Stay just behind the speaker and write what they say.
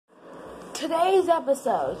Today's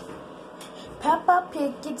episode, Peppa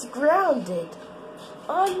Pig gets grounded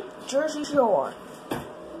on Jersey Shore.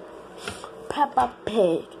 Peppa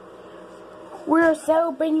Pig. We're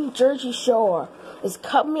celebrating Jersey Shore. It's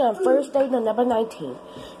coming on Thursday, November 19th.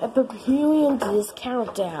 And preparing this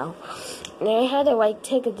countdown. And I had to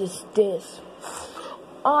take this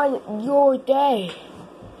on your day.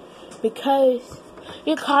 Because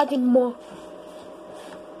you're causing more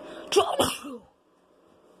trouble.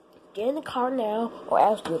 Get in the car now, or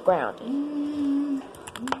else you're grounded.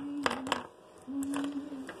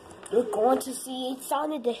 You're going to see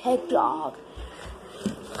Sonic the Hedgehog.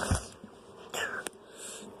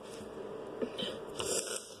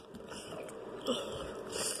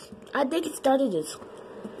 I think it started this.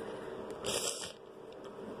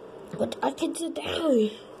 But I can sit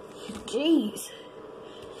down. Jeez.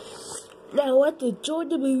 Now let's enjoy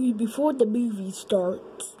the movie before the movie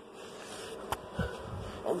starts.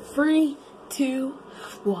 3, 2,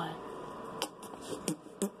 1.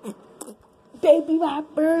 Baby, my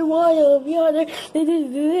bird, one over yonder, one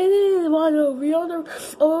over yonder, one over yonder,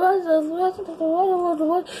 one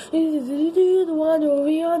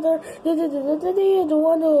over yonder,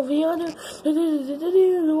 one over yonder,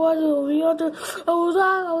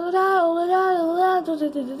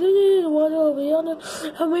 one over yonder,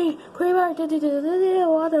 I mean, Kramer,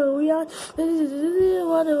 one over yonder,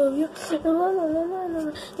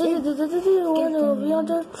 one over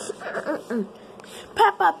yonder.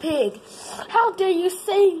 Peppa Pig, how dare you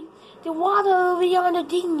sing the water over yonder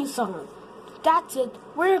ding song? That's it.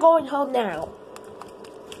 We're going home now.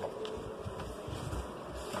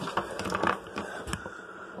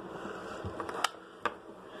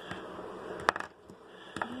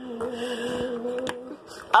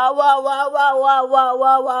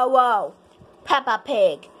 Whoa. Peppa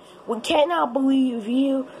Pig, we cannot believe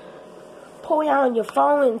you pulling out on your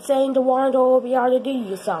phone and saying the water over yonder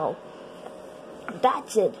ding song.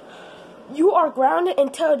 That's it. You are grounded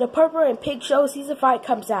until the Peppa and Pig Show Season 5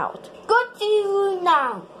 comes out. Good to you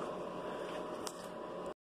now.